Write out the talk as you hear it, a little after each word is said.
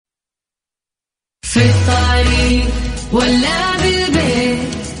في الطريق ولا بالبيت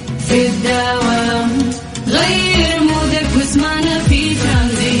في الدوام غير مودك واسمعنا في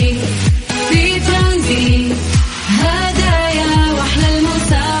ترانزيت. في ترانزيت هدايا واحلى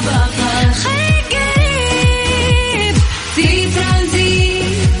المسابقة خليك قريب في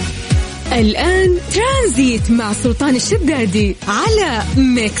ترانزيت. الآن ترانزيت مع سلطان الشدادي على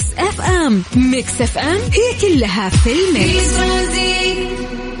ميكس اف ام. ميكس اف ام هي كلها في الميكس.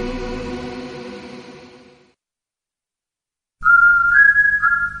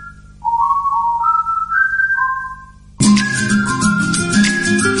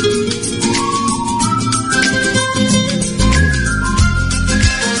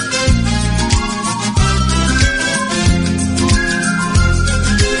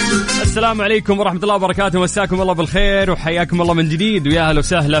 السلام عليكم ورحمة الله وبركاته. مساكم الله بالخير وحياكم الله من جديد ويا أهلا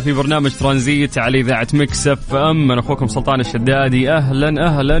وسهلا في برنامج ترانزيت على إذاعة ميكس اف ام. أنا أخوكم سلطان الشدادي.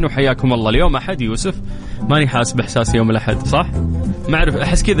 أهلا وحياكم الله. اليوم أحد يوسف، ماني حاسب إحساس يوم الأحد صح؟ ما أعرف،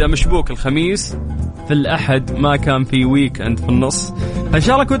 أحس كذا مشبوك الخميس في الأحد، ما كان في ويكند في النص. إن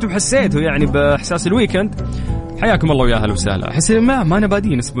شاء الله كنتم حسيتوا يعني بإحساس الويكند. حياكم الله ويا أهلا وسهلا. أحس ما أنا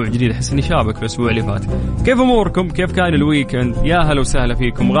بادين أسبوع جديد، أحس إني شابك في الأسبوع اللي فات. كيف أموركم؟ كيف كان الويكند؟ يا أهلا وسهلا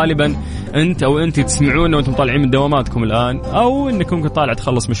فيكم. غالبا أنت أو أنت تسمعونا وأنتم طالعين من دواماتكم الآن، أو إنكم طالع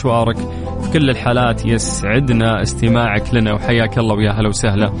تخلص مشوارك. في كل الحالات يسعدنا استماعك لنا وحياك الله ويا أهلا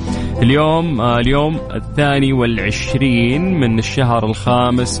وسهلا. اليوم 22 من الشهر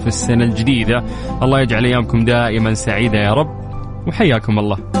الخامس في السنة الجديدة. الله يجعل أيامكم دائما سعيدة يا رب وحياكم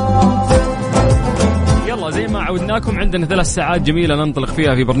الله. زي ما عودناكم عندنا 3 ساعات جميلة ننطلق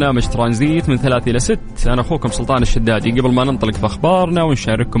فيها في برنامج ترانزيت من 3 إلى 6. أنا أخوكم سلطان الشدادي. قبل ما ننطلق في أخبارنا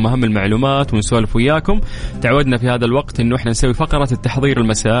ونشارككم أهم المعلومات ونسولف وياكم، تعودنا في هذا الوقت إنه إحنا نسوي فقرة التحضير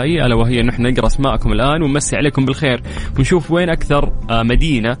المسائي، ألا وهي إنه إحنا نقرأ اسماءكم الآن ونمسي عليكم بالخير ونشوف وين أكثر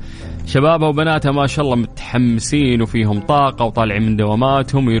مدينة شبابها وبناتها ما شاء الله متحمسين وفيهم طاقة وطالعين من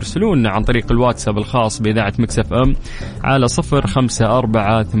دواماتهم، ويرسلون عن طريق الواتساب الخاص بإذاعة ميكس اف ام على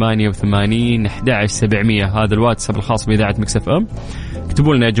 0548811700. هذا الواتساب الخاص بإذاعة ميكس اف ام.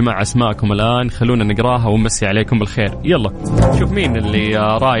 اكتبوا لنا يا جماعة اسماءكم الآن، خلونا نقراها ونمسي عليكم بالخير. يلا شوف مين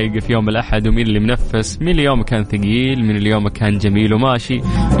اللي رايق في يوم الأحد ومين اللي منفس، مين اللي يوم كان ثقيل، مين اللي يوم كان جميل وماشي،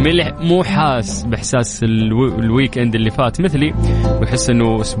 مين اللي مو حاس بإحساس الويكند اللي فات مثلي ويحس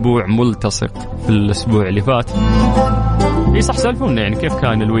إنه أسبوع ملتصق في الأسبوع اللي فات. إيه صح، سالفونا يعني كيف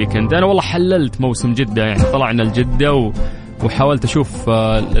كان الويكند. أنا والله حللت موسم جدة، يعني طلعنا الجدة وحاولت أشوف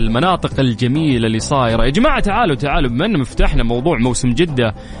المناطق الجميلة اللي صايرة. يا جماعة تعالوا بما أننا مفتحنا موضوع موسم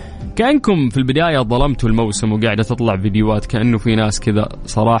جدة، كأنكم في البداية ظلمتوا الموسم وقاعدة تطلع فيديوهات كأنه في ناس كذا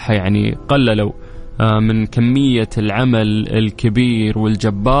صراحة يعني قللوا من كمية العمل الكبير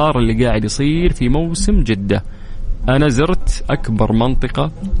والجبار اللي قاعد يصير في موسم جدة. أنا زرت أكبر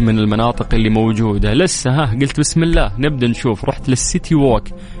منطقة من المناطق اللي موجودة لسه، قلت بسم الله نبدأ نشوف. رحت للسيتي ووك،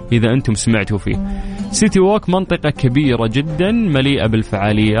 إذا أنتم سمعتوا فيه. سيتي ووك منطقة كبيرة جدا مليئة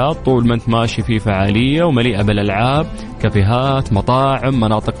بالفعاليات، طول ما أنت ماشي في فعالية، ومليئة بالألعاب، كافيهات، مطاعم،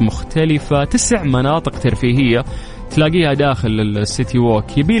 مناطق مختلفة، 9 مناطق ترفيهية تلاقيها داخل السيتي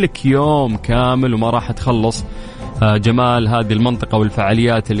ووك. يبيلك يوم كامل وما راح تخلص جمال هذه المنطقة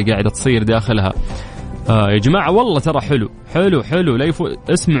والفعاليات اللي قاعدة تصير داخلها. يا جماعة والله ترى حلو لا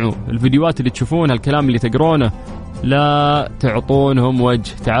اسمعوا الفيديوهات اللي تشوفونها، الكلام اللي تقرونه لا تعطونهم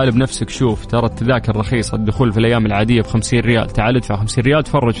وجه. تعال بنفسك شوف، ترى التذاكر رخيصة، الدخول في الأيام العادية ب50 ريال. تعال ادفع 50 ريال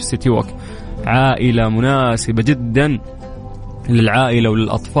تفرج في السيتي ووك. عائلة مناسبة جدا للعائلة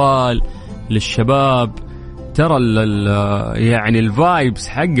وللأطفال للشباب. ترى يعني الفايبس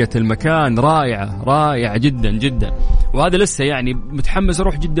حقة المكان رائعة جدا جدا. وهذا لسه يعني متحمس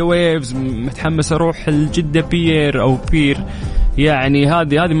أروح جدة ويفز، متحمس أروح الجدة بير أو بير. يعني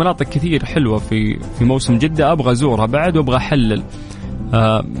هذه مناطق كثير حلوة في موسم جدة أبغى أزورها بعد وأبغى أحلل.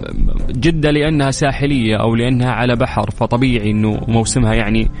 جدة لأنها ساحلية أو لأنها على بحر، فطبيعي إنه موسمها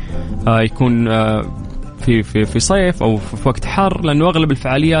يعني يكون في صيف أو في وقت حر، لأنه أغلب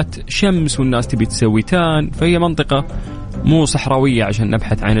الفعاليات شمس والناس تبي تسوي تان، فهي منطقة مو صحراوية عشان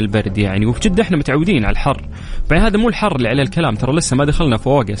نبحث عن البرد يعني. وفي جدة احنا متعودين على الحر، بعد هذا مو الحر اللي عليه الكلام، ترى لسه ما دخلنا في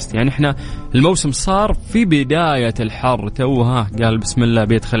أوغست، يعني احنا الموسم صار في بداية الحر توها قال بسم الله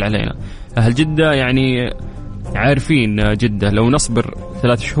بيدخل علينا. أهل جدة يعني عارفين جدة لو نصبر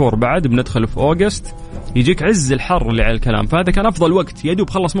 3 شهور بعد بندخل في أوغست يجيك عز الحر اللي على الكلام. فهذا كان أفضل وقت، يدوب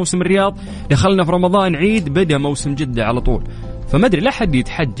خلص موسم الرياض، دخلنا في رمضان عيد، بدأ موسم جدة على طول. فما أدري لا حد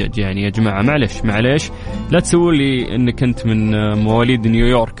يتحجج يعني يا جماعة، معلش لا تسووا لي إنك أنت من مواليد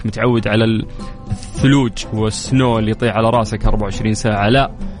نيويورك متعود على الثلوج والسنو اللي يطيع على راسك 24 ساعة.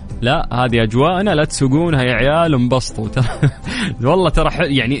 لا هذه أجواءنا، لا تسوقونها يا عيال انبسطوا. والله ترى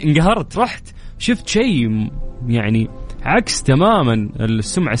يعني انقهرت، رحت شفت شيء يعني عكس تماما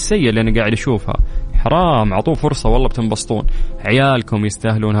السمعة السيئة اللي أنا قاعد أشوفها. حرام، عطوه فرصة والله بتنبسطون. عيالكم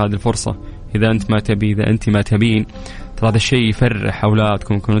يستاهلون هذه الفرصة. إذا أنت ما تبي، إذا أنت ما تبين، ترى هذا الشيء يفرح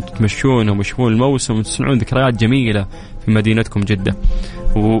أولادكم. كنتوا تمشونهم ويشوفون الموسم وتصنعون ذكريات جميلة في مدينتكم جدة.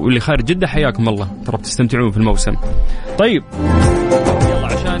 واللي خارج جدة حياكم الله، ترى بتستمتعون في الموسم. طيب يلا،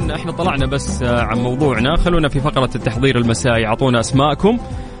 عشان احنا طلعنا بس عن موضوعنا، خلونا في فقرة التحضير المسائي. عطونا أسماءكم،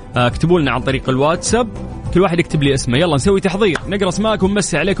 اكتبوا لنا عن طريق الواتساب، كل واحد يكتب لي اسمه. يلا نسوي تحضير، نقرأ اسماءكم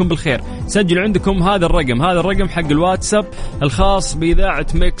ونمسي عليكم بالخير. سجلوا عندكم هذا الرقم حق الواتساب الخاص بإذاعة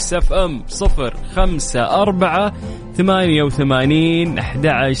ميكس اف ام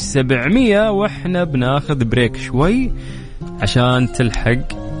 0548811700. واحنا بناخذ بريك شوي عشان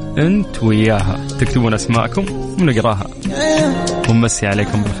تلحق انت وياها تكتبون اسماءكم ونقراها ونمسي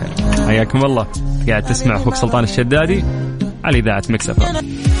عليكم بالخير. حياكم الله، قاعد تسمع اخوك سلطان الشدادي على إذاعة ميكس اف ام.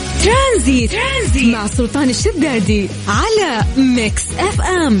 ترانزيت مع سلطان الشدادي على ميكس اف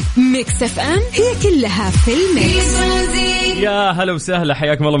ام. ميكس اف ام هي كلها في الميكس. يا هلا وسهلا،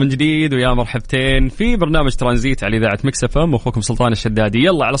 حياكم الله من جديد ويا مرحبتين في برنامج ترانزيت على إذاعة ميكس اف ام، واخوكم سلطان الشدادي.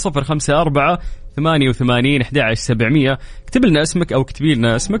 يلا على 0548811700 اكتب لنا اسمك او اكتبي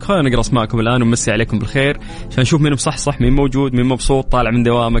لنا اسمك. خلينا نقرا اسماءكم الان ونمسي عليكم بالخير عشان نشوف مين مصحصح، مين موجود، مين مبسوط، طالع من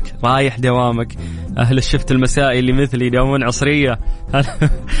دوامك، رايح دوامك، اهل الشفت المسائي اللي مثلي يداومون عصريه.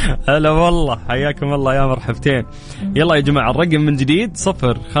 هلا والله، حياكم الله يا مرحبتين. يلا يا جماعه، الرقم من جديد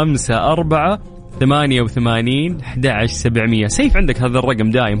 0548811700. سيف عندك هذا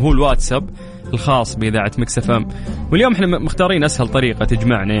الرقم دايم، هو الواتساب الخاص بإذاعة ميكس اف ام. واليوم احنا مختارين أسهل طريقة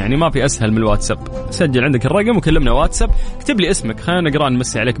تجمعنا، يعني ما في أسهل من الواتساب. سجل عندك الرقم وكلمنا واتساب، اكتب لي اسمك، خلينا نقرأ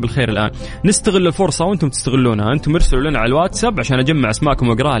نمسي عليك بالخير الآن. نستغل الفرصة وانتم تستغلونها، انتم ارسلوا لنا على الواتساب عشان أجمع اسماءكم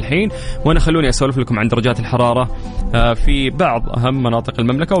وأقراها الحين، وأنا خلوني أسولف لكم عن درجات الحرارة في بعض أهم مناطق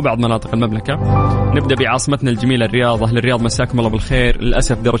المملكة وبعض مناطق المملكة. نبدأ بعاصمتنا الجميلة الرياض. أهل الرياض مساكم الله بالخير.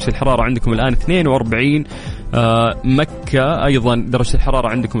 للأسف درجة الحرارة عندكم الآن 42. مكة أيضا درجة الحرارة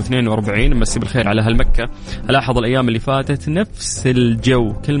عندكم 42. مسي بالخير على هالمكة. ألاحظ الأيام اللي فاتت نفس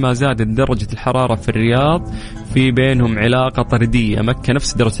الجو، كل ما زادت درجة الحرارة في الرياض في بينهم علاقة طردية. مكة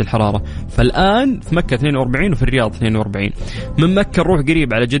نفس درجة الحرارة، فالآن في مكة 42 وفي الرياض 42. من مكة نروح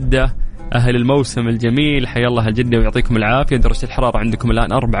قريب على جدة، أهل الموسم الجميل، حيا الله الجدة ويعطيكم العافية. درجة الحرارة عندكم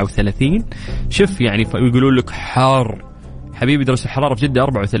الآن 34. شوف يعني يقولون لك حار، حبيبي درجة الحرارة في جدة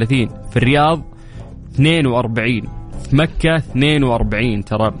 34، في الرياض 42، في مكة 42،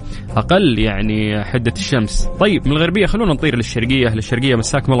 ترى أقل يعني حدة الشمس. طيب من الغربية خلونا نطير للشرقية. أهل الشرقية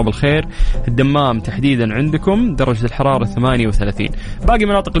مساكم الله بالخير. الدمام تحديدا عندكم درجة الحرارة 38. باقي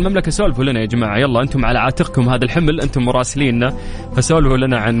مناطق المملكة سولفوا لنا يا جماعة، يلا أنتم على عاتقكم هذا الحمل، أنتم مراسليننا، فسولفوا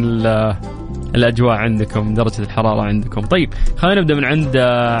لنا عن الأجواء عندكم، درجة الحرارة عندكم. طيب خلينا نبدأ من عند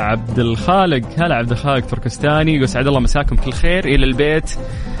عبد الخالق. هلا عبد الخالق تركستاني، يسعد الله مساكم كل خير. إلى البيت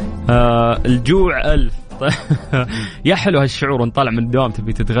الجوع ألف. يا حلو هالشعور، نطلع من الدوام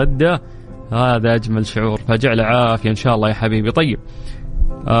تبي تتغدى، هذا أجمل شعور، فجعل عافية إن شاء الله يا حبيبي. طيب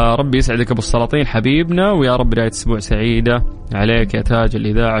ربي يسعدك أبو السلاطين حبيبنا، ويا رب بداية أسبوع سعيدة عليك يا تاج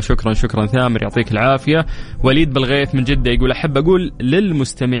الإذاعة. شكرا ثامر، يعطيك العافية. وليد بالغيث من جدة يقول أحب أقول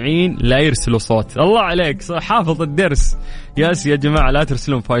للمستمعين لا يرسلوا صوت. الله عليك، حافظ الدرس. يا جماعة لا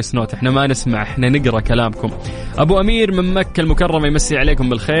ترسلون فايس نوت، احنا ما نسمع، احنا نقرأ كلامكم. أبو أمير من مكة المكرمة يمسي عليكم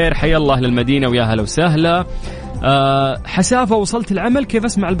بالخير. حيا الله للمدينة ويا هلا وسهلا. حسافة وصلت العمل، كيف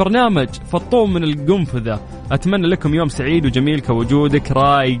أسمع البرنامج؟ فطوم من القنفذة. أتمنى لكم يوم سعيد وجميل كوجودك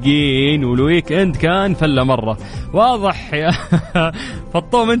رايقين، والويك اند كان فلة مرة واضح يا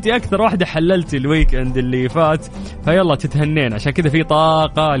فطوم، أنت أكثر واحدة حللتي الويك اند اللي فات، فيلا تتهنين، عشان كذا في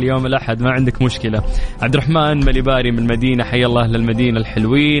طاقة اليوم الأحد، ما عندك مشكلة. عبد الرحمن مليباري من المدينة، حيا الله للمدينة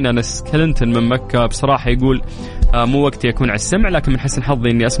الحلوين. أنس كلينتون من مكة بصراحة يقول مو وقتي أكون على السمع، لكن من حسن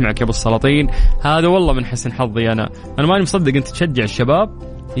حظي إني أسمعك يا أبو السلاطين. هذا والله من حسن حظي، أنا ماني مصدق أنت تشجع الشباب.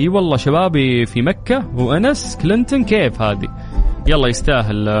 اي والله شبابي في مكة وأنس كلينتون، كيف هذه؟ يلا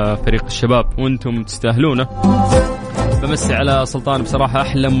يستاهل فريق الشباب وانتم تستاهلونه. بمسي على سلطان بصراحة،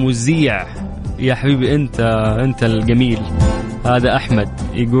 أحلى مذيع يا حبيبي، أنت الجميل. هذا أحمد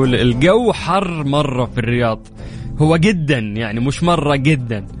يقول الجو حر مرة في الرياض، هو جدا يعني مش مرة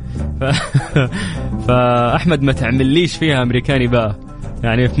جدا. فأحمد ما تعمليش فيها أمريكاني بقى،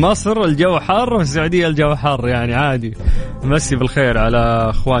 يعني في مصر الجو حر وفي السعودية الجو حر، يعني عادي. مسي بالخير على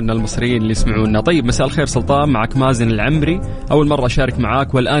أخواننا المصريين اللي يسمعونا. طيب مساء الخير سلطان، معك مازن العمري، أول مرة أشارك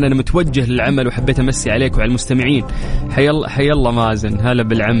معاك والآن أنا متوجه للعمل، وحبيت أمسي عليك وعلى المستمعين. حي الله مازن، هلا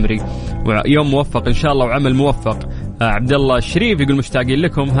بالعمري، ويوم موفق إن شاء الله وعمل موفق. عبد الله الشريف يقول مشتاقين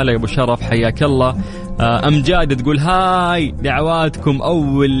لكم، هلا يا أبو شرف، حياك الله. أمجاد تقول هاي دعواتكم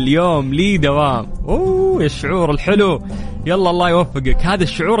أول يوم لي دوام. الشعور الحلو. يلا الله يوفقك. هذا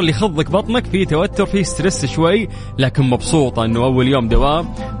الشعور اللي يخضك بطنك، فيه توتر فيه ستريس شوي، لكن مبسوطة أنه أول يوم دوام.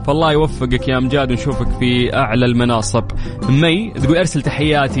 فالله يوفقك يا أمجاد ونشوفك في أعلى المناصب. مي تقول أرسل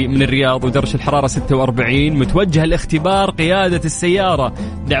تحياتي من الرياض ودرجة الحرارة 46، متوجه لاختبار قيادة السيارة،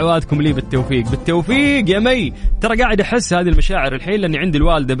 دعواتكم لي بالتوفيق. بالتوفيق يا مي. ترى قاعد أحس هذه المشاعر الحين لأني عندي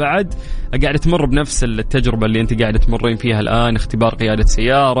الوالدة بعد قاعدة تمر بنفس التجربة اللي أنت قاعدة تمرين فيها الآن، اختبار قيادة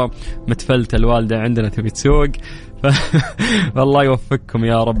سيارة، متفلتة الوالدة عندنا تبي تسوق. والله يوفقكم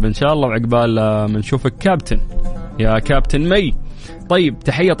يا رب إن شاء الله، وعقبال ما نشوفك كابتن يا كابتن مي. طيب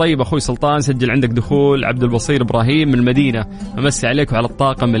تحية طيبة أخوي سلطان، سجل عندك دخول عبد البصير إبراهيم من المدينة، أمسي عليك وعلى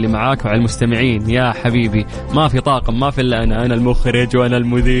الطاقم اللي معاك وعلى المستمعين. يا حبيبي ما في طاقم، ما في إلا أنا المخرج وأنا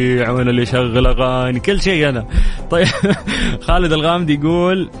المذيع وأنا اللي شغل أغاني، كل شيء أنا. طيب خالد الغامدي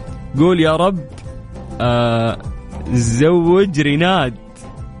يقول قول يا رب زوج ريناد،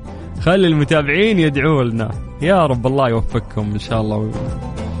 خلي المتابعين يدعوا لنا يا رب. الله يوفقكم إن شاء الله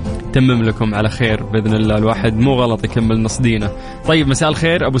تمم لكم على خير بإذن الله، الواحد مو غلط يكمل نص دينه. طيب مساء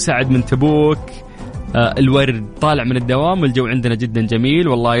الخير أبو سعد من تبوك، الورد طالع من الدوام والجو عندنا جدا جميل،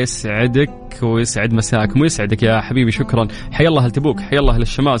 والله يسعدك ويسعد مساكم ويسعدك يا حبيبي. شكرا. حي الله لتبوك، حي الله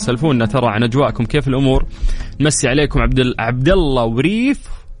للشمال، سلفونا ترى عن أجواءكم كيف الأمور. نمسي عليكم عبد الله وريف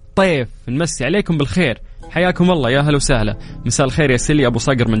طيف، نمسي عليكم بالخير، حياكم الله يا هلا وسهلا. مساء الخير يا سلي أبو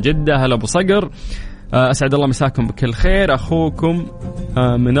صقر من جدة، هلا أبو صقر، أسعد الله مساكم بكل خير. أخوكم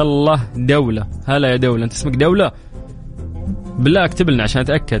من الله دولة، هلا يا دولة، أنت اسمك دولة بالله اكتب لنا عشان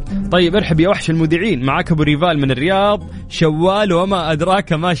أتأكد. طيب ارحب يا وحش المذيعين، معك أبو ريفال من الرياض، شوال وما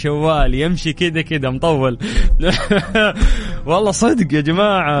أدراك ما شوال، يمشي كده مطول. والله صدق يا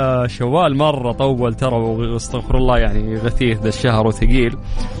جماعة شوال مرة طول ترى، واستغفر الله يعني غثيث ذا الشهر وثقيل،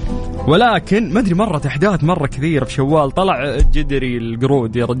 ولكن ما أدري مرة أحداث مرة كثيرة في شوال، طلع جدري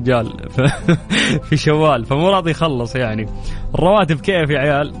القرود يا رجال في شوال، فمو راضي يخلص يعني. الرواتب كيف يا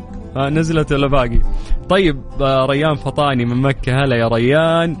عيال، نزلت ولا باقي؟ طيب ريان فطاني من مكة، هلا يا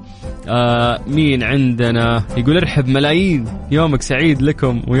ريان. مين عندنا يقول ارحب ملايين، يومك سعيد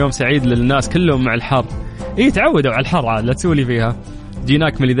لكم ويوم سعيد للناس كلهم مع الحر. تعودوا على الحر عاد لا تسولي فيها.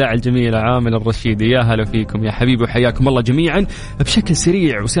 جيناك من الإذاعة الجميلة عامل الرشيدي، يا هلا فيكم يا حبيبي وحياكم الله جميعا. بشكل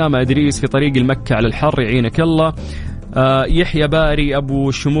سريع أسامة إدريس في طريق المكة على الحر، يعينك الله. يحيى باري أبو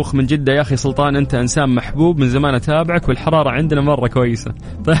الشموخ من جدة، يا أخي سلطان أنت إنسان محبوب من زمان أتابعك، والحرارة عندنا مرة كويسة.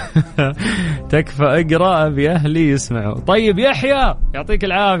 تكفى اقرأ بأهلي يسمعوا. طيب يحيى يعطيك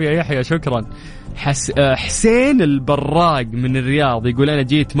العافية يحيى، شكرا. حسين البراق من الرياض يقول أنا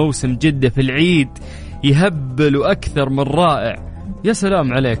جيت موسم جدة في العيد يهبل وأكثر من رائع. يا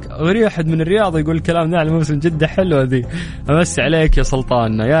سلام عليك، غير أحد من الرياض يقول الكلام ده على موسم جدة حلوة ذي. أمسي عليك يا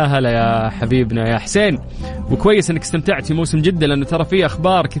سلطاننا، يا هلا يا حبيبنا يا حسين، وكويس أنك استمتعت في موسم جدة، لأنه ترى فيه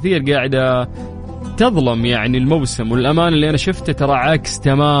أخبار كثير قاعدة تظلم يعني الموسم، والأمان اللي أنا شفته ترى عكس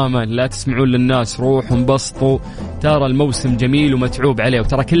تماما. لا تسمعون للناس، روحوا انبسطوا، ترى الموسم جميل ومتعوب عليه،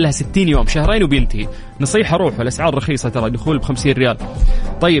 وترى كلها 60 يوم، شهرين وبينتهي. نصيحة روحوا، الأسعار رخيصة ترى، دخول ب50 ريال.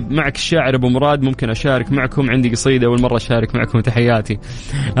 طيب معك الشاعر أبو مراد، ممكن أشارك معكم؟ عندي قصيدة أول مرة أشارك معكم، تحياتي.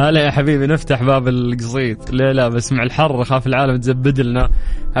 هلا يا حبيبي، نفتح باب القصيد. لا بس مع الحر خاف العالم تزبد لنا.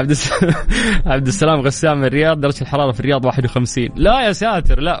 عبد السلام غسام من الرياض، درجة الحرارة في الرياض 51. لا يا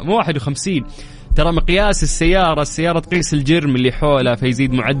ساتر، لا مو 51، ترى مقياس السيارة تقيس الجرم اللي حولها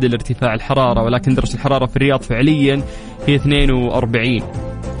فيزيد معدل ارتفاع الحرارة، ولكن درجة الحرارة في الرياض فعليا هي 42.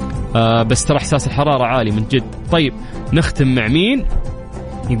 بس ترى إحساس الحرارة عالي من جد. طيب نختم مع مين؟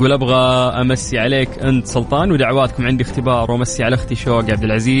 يقول أبغى أمسي عليك أنت سلطان ودعواتكم، عندي اختبار، ومسي على أختي شوق عبد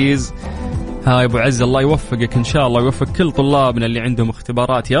العزيز. هاي أبو عز، الله يوفقك إن شاء الله، ويوفق كل طلابنا اللي عندهم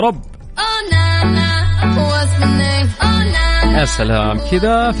اختبارات يا رب. يا سلام،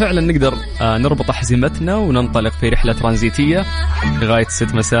 كذا فعلا نقدر نربط حزمتنا وننطلق في رحلة ترانزيتية لغاية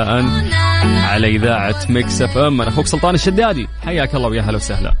 6 مساء على إذاعة ميكس اف ام. أنا أخوك سلطان الشدادي، حياك الله ويا هلا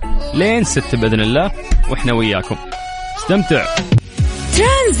وسهلا لين 6 بإذن الله، وإحنا وياكم استمتع.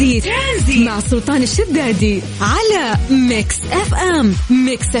 ترانزيت مع سلطان الشدادي على ميكس اف ام.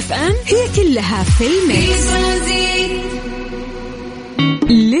 ميكس اف ام هي كلها في الميكس.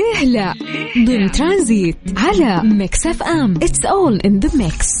 ليه لا ضمن ترانزيت على ميكس اف ام. It's all in the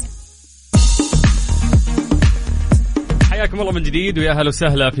mix. حياكم الله من جديد ويا هلا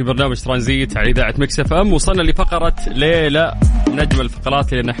وسهلا في برنامج ترانزيت على إذاعة ميكس اف ام. وصلنا لفقرة ليلة من أجمل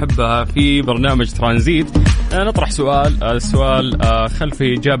الفقرات اللي نحبها في برنامج ترانزيت. نطرح السؤال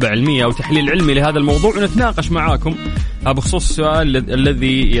خلفي إجابة علمية أو تحليل علمي لهذا الموضوع، ونتناقش معاكم بخصوص السؤال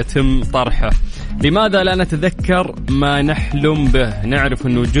الذي يتم طرحه. لماذا لا نتذكر ما نحلم به؟ نعرف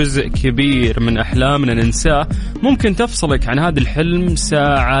أنه جزء كبير من أحلامنا ننساه. ممكن تفصلك عن هذا الحلم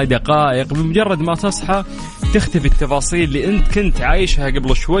ساعة دقائق، بمجرد ما تصحى تختفي التفاصيل اللي أنت كنت عايشها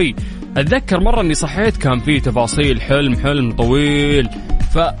قبل شوي. أتذكر مرة أني صحيت كان فيه تفاصيل حلم طويل،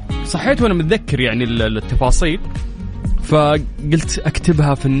 فصحيت وأنا متذكر يعني التفاصيل، فقلت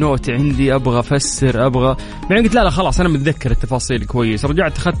أكتبها في النوت عندي، أبغى أفسر بعدين قلت لا خلاص أنا متذكر التفاصيل كويس.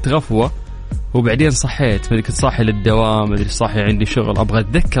 رجعت أخذت غفوة وبعدين صحيت، كنت صاحي للدوام، مدري صاحي عندي شغل، أبغى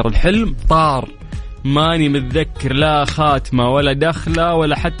أتذكر الحلم طار، ماني متذكر لا خاتمة ولا دخلة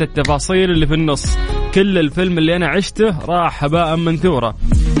ولا حتى التفاصيل اللي في النص. كل الفيلم اللي أنا عشته راح هباء منثورا.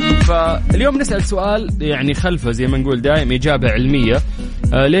 فاليوم نسأل سؤال يعني خلفه زي ما نقول دائم إجابة علمية.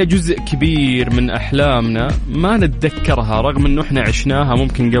 ليه جزء كبير من أحلامنا ما نتذكرها رغم أنه إحنا عشناها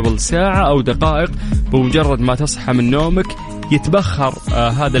ممكن قبل ساعة أو دقائق، بمجرد ما تصحى من نومك يتبخر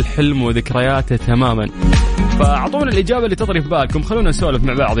هذا الحلم وذكرياته تماما. فأعطونا الإجابة اللي تطري في بالكم. خلونا نسولف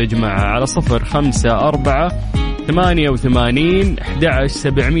مع بعض يا جماعة على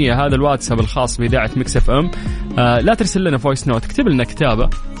 0548811700. هذا الواتساب الخاص بإذاعة ميكس اف ام. لا ترسل لنا فويس نوت، اكتب لنا كتابة،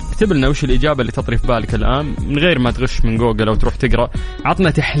 اكتب لنا وش الإجابة اللي تطري في بالك الآن من غير ما تغش من جوجل أو تروح تقرأ. عطنا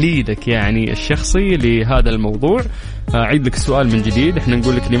تحليلك يعني الشخصي لهذا الموضوع. أعيد لك السؤال من جديد، احنا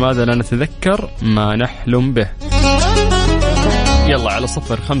نقول لك لماذا لا نتذكر ما نحلم به. يلا على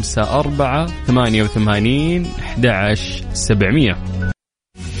 0548811700.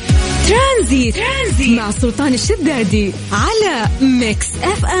 ترانزيت مع سلطان الشدادي على ميكس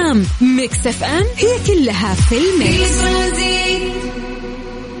اف ام. ميكس اف ام هي كلها في الميكس.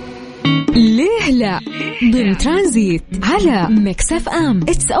 ليه لا ضمن ترانزيت على ميكس اف ام.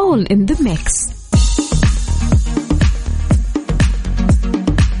 It's all in the mix.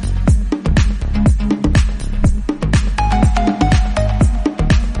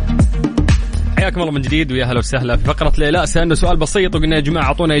 حياكم الله من جديد ويا هلا وسهلا في فقرة ليلى. سألنا سؤال بسيط وقلنا يا جماعة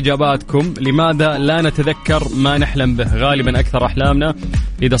أعطونا إجاباتكم. لماذا لا نتذكر ما نحلم به؟ غالبا أكثر أحلامنا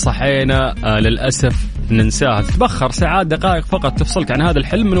إذا صحينا للأسف ننساها، تتبخر ساعات دقائق فقط تفصلك عن هذا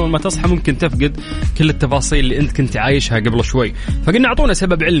الحلم. من أول ما تصحى ممكن تفقد كل التفاصيل اللي أنت كنت عايشها قبل شوي. فقلنا أعطونا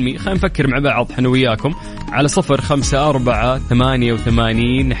سبب علمي، خلينا نفكر مع بعض حنا وياكم على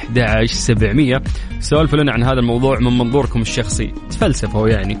 0548811700. سولفوا لنا عن هذا الموضوع من منظوركم الشخصي، تفلسفوا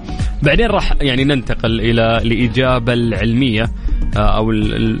يعني. بعدين راح يعني ننتقل إلى الإجابة العلمية أو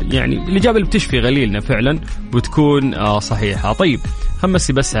يعني الإجابة اللي بتشفي غليلنا فعلا وتكون صحيحة. طيب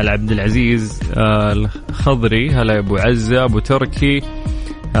خمسي بس على عبد العزيز الخضري، هلا يا أبو عزة. أبو تركي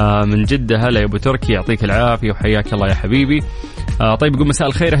من جدة، هلا يا أبو تركي، يعطيك العافية وحياك الله يا حبيبي. طيب يقول مساء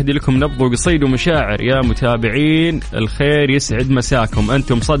الخير، أهدي لكم نبض وقصيد ومشاعر يا متابعين الخير، يسعد مساكم،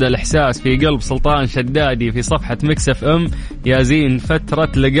 أنتم صدى الإحساس في قلب سلطان شدادي في صفحة ميكس اف ام، يا زين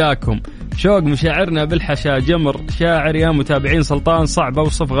فترة لقاكم، شوق مشاعرنا بالحشا جمر شاعر يا متابعين سلطان، صعب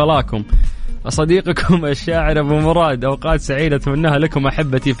أوصف غلاكم، صديقكم الشاعر أبو مراد، أوقات سعيدة أتمناها لكم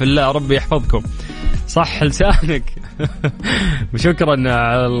أحبتي في الله، ربي يحفظكم. صح لسانك. وشكرا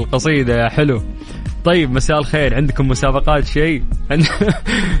على القصيدة يا حلو. طيب مساء الخير، عندكم مسابقات شيء؟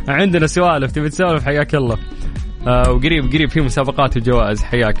 عندنا سوالف تبي تسولف؟ حياك الله. وقريب في مسابقات وجوائز.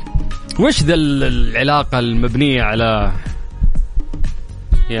 حياك. وش ذا العلاقة المبنية على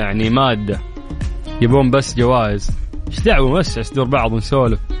يعني مادة يبون بس جوائز؟ ايش دعوة بس ندور بعض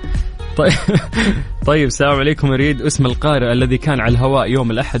ونسولف. طيب السلام عليكم، أريد اسم القارئ الذي كان على الهواء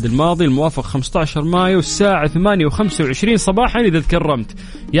يوم الأحد الماضي الموافق 15 مايو الساعة 8:25 صباحا إذا تكرمت.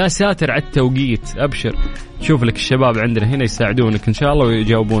 يا ساتر على التوقيت، أبشر شوف لك الشباب عندنا هنا يساعدونك إن شاء الله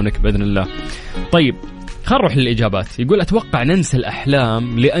ويجاوبونك بإذن الله. طيب خلينا نروح للإجابات. يقول أتوقع ننسى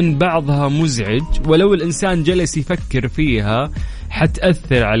الأحلام لأن بعضها مزعج، ولو الإنسان جلس يفكر فيها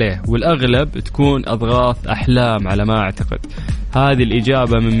حتأثر عليه، والأغلب تكون أضغاث أحلام على ما أعتقد. هذه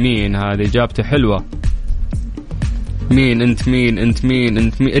الإجابة من مين؟ هذه إجابته حلوة. مين أنت؟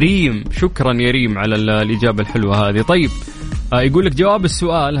 مين ريم، شكرا يا ريم على الإجابة الحلوة هذه. طيب يقول لك جواب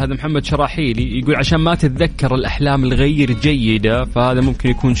السؤال، هذا محمد شراحيلي، يقول عشان ما تتذكر الأحلام الغير جيدة، فهذا ممكن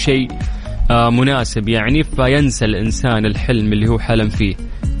يكون شيء مناسب يعني، فينسى الإنسان الحلم اللي هو حلم فيه.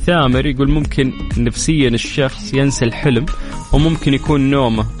 ثامر يقول ممكن نفسيا الشخص ينسى الحلم، وممكن يكون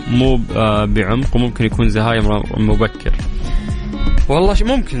نومه مو بعمق، وممكن يكون زهايمر مبكر. والله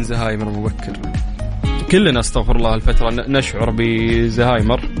ممكن زهايمر مبكر، كلنا استغفر الله الفترة نشعر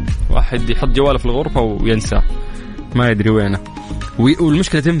بزهايمر، واحد يحط جواله في الغرفة وينساه ما يدري وينه،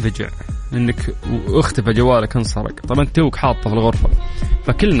 والمشكلة تنفجع انك اختفى جوالك انسرق، طبعا توك حاطه في الغرفة،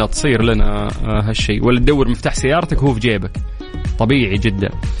 فكلنا تصير لنا هالشيء. ولا تدور مفتاح سيارتك وهو في جيبك، طبيعي جدا.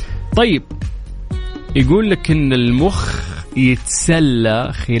 طيب يقول لك ان المخ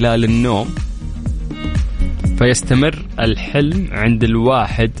يتسلى خلال النوم، فيستمر الحلم عند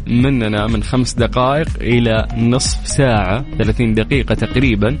الواحد مننا من 5 دقائق إلى نصف ساعة 30 دقيقة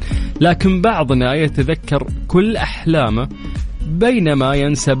تقريبا. لكن بعضنا يتذكر كل أحلامه بينما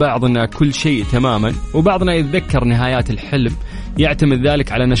ينسى بعضنا كل شيء تماما، وبعضنا يتذكر نهايات الحلم. يعتمد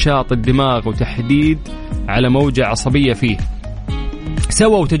ذلك على نشاط الدماغ وتحديد على موجة عصبية فيه.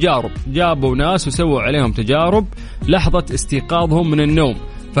 سووا تجارب، جابوا ناس وسووا عليهم تجارب لحظة استيقاظهم من النوم،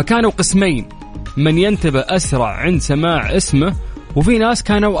 فكانوا قسمين: من ينتبه أسرع عند سماع اسمه، وفي ناس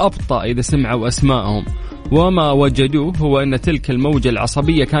كانوا أبطأ إذا سمعوا أسماءهم. وما وجدوه هو أن تلك الموجة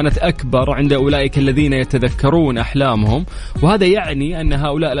العصبية كانت أكبر عند أولئك الذين يتذكرون أحلامهم، وهذا يعني أن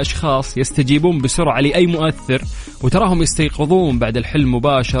هؤلاء الأشخاص يستجيبون بسرعة لأي مؤثر، وتراهم يستيقظون بعد الحلم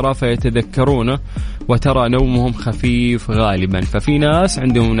مباشرة فيتذكرونه، وترى نومهم خفيف غالبا. ففي ناس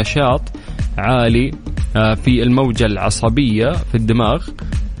عندهم نشاط عالي في الموجة العصبية في الدماغ،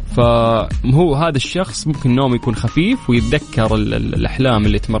 فهو هذا الشخص ممكن نوم يكون خفيف ويتذكر الأحلام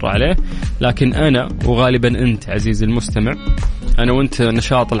اللي تمر عليه. لكن أنا وغالبا أنت عزيزي المستمع، أنا وأنت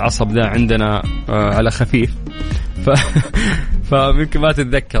نشاط العصب ذا عندنا على خفيف، فممكن ما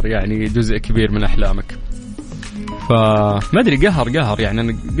تتذكر يعني جزء كبير من أحلامك. فما أدري، قهر يعني.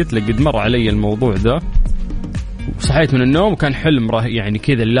 أنا قلت لك قد مر علي الموضوع ذا، وصحيت من النوم وكان حلم يعني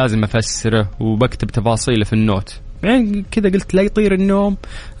كذا اللي لازم أفسره وبكتب تفاصيله في النوت. يعني كذا قلت لا يطير النوم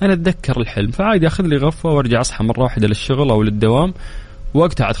أنا أتذكر الحلم، فعادي أخذ لي غفوة وارجع أصحى مرة واحدة للشغل أو للدوام،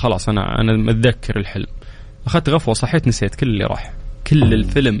 وقتها عاد خلاص أنا متذكر الحلم. أخذت غفوة صحيت نسيت كل اللي راح، كل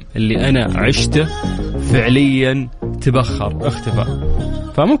الفيلم اللي أنا عشته فعليا تبخر اختفى.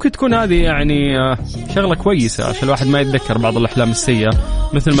 فممكن تكون هذه يعني شغلة كويسة عشان الواحد ما يتذكر بعض الأحلام السيئة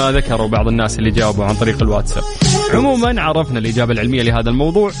مثل ما ذكروا بعض الناس اللي جاوبوا عن طريق الواتساب. عموما عرفنا الإجابة العلمية لهذا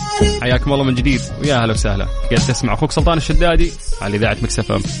الموضوع. حياكم الله من جديد ويا أهلا وسهلا. قاعد تسمع أخوك سلطان الشدادي على إذاعة مكس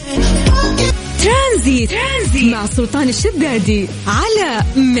اف ام. ترانزيت مع سلطان الشدادي على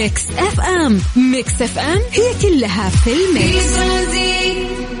مكس اف ام. مكس اف ام هي كلها في المكس.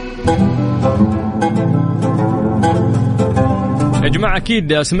 يا جماعة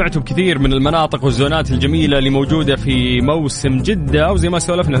أكيد سمعتوا بكثير من المناطق والزونات الجميلة اللي موجودة في موسم جدة، وزي ما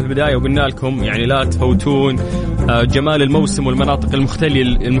سولفنا في البداية وقلنا لكم يعني لا تفوتون جمال الموسم والمناطق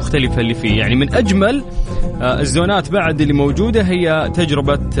المختلفة اللي فيه. يعني من أجمل الزونات بعد اللي موجودة هي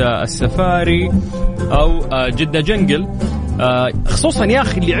تجربة السفاري أو جدة جنجل، خصوصا يا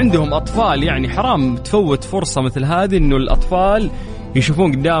أخي اللي عندهم أطفال. يعني حرام تفوت فرصة مثل هذه إنه الأطفال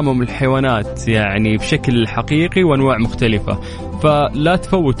يشوفون قدامهم الحيوانات يعني بشكل حقيقي وأنواع مختلفة. فلا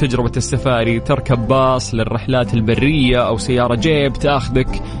تفوت تجربة السفاري، تركب باص للرحلات البرية أو سيارة جيب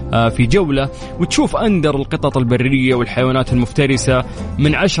تأخذك في جولة وتشوف أندر القطط البرية والحيوانات المفترسة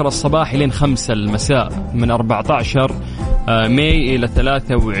من 10 الصباح إلى 5 المساء، من 14 ماي إلى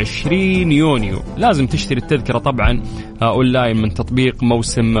 23 يونيو. لازم تشتري التذكرة طبعا أونلاين من تطبيق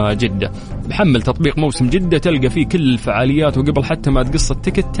موسم جدة. بحمل تطبيق موسم جدة تلقى فيه كل الفعاليات، وقبل حتى ما تقص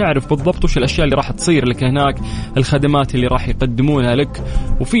التيكت تعرف بالضبط وش الأشياء اللي راح تصير لك هناك، الخدمات اللي راح يقدمونها لك،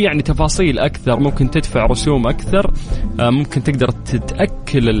 وفي يعني تفاصيل أكثر. ممكن تدفع رسوم أكثر، ممكن تقدر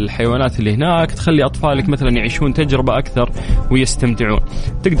تتأكل الحيوانات اللي هناك، تخلي أطفالك مثلا يعيشون تجربة أكثر ويستمتعون.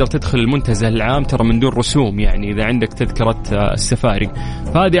 تقدر تدخل المنتزه العام ترى من دون رسوم يعني إذا عندك تذكرة السفاري.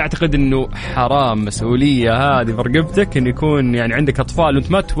 فهذه أعتقد أنه حرام، مسؤولية هذه برقبتك أن يكون يعني عندك أطفال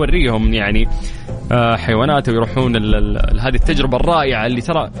وأنت ما توريهم يعني حيوانات ويروحون هذه التجربة الرائعة اللي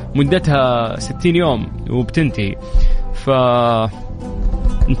ترى مدتها 60 يوم وبتنتهي.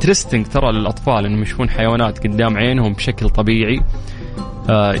 انترستنج ترى للأطفال أنهم يشوفون حيوانات قدام عينهم بشكل طبيعي.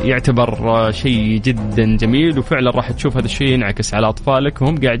 يعتبر شيء جدا جميل، وفعلا راح تشوف هذا الشيء ينعكس على أطفالك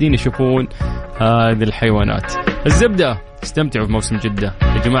وهم قاعدين يشوفون هذه الحيوانات. الزبدة استمتعوا بموسم جدة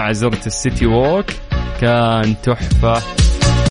يا جماعة. زرت السيتي ووك كان تحفة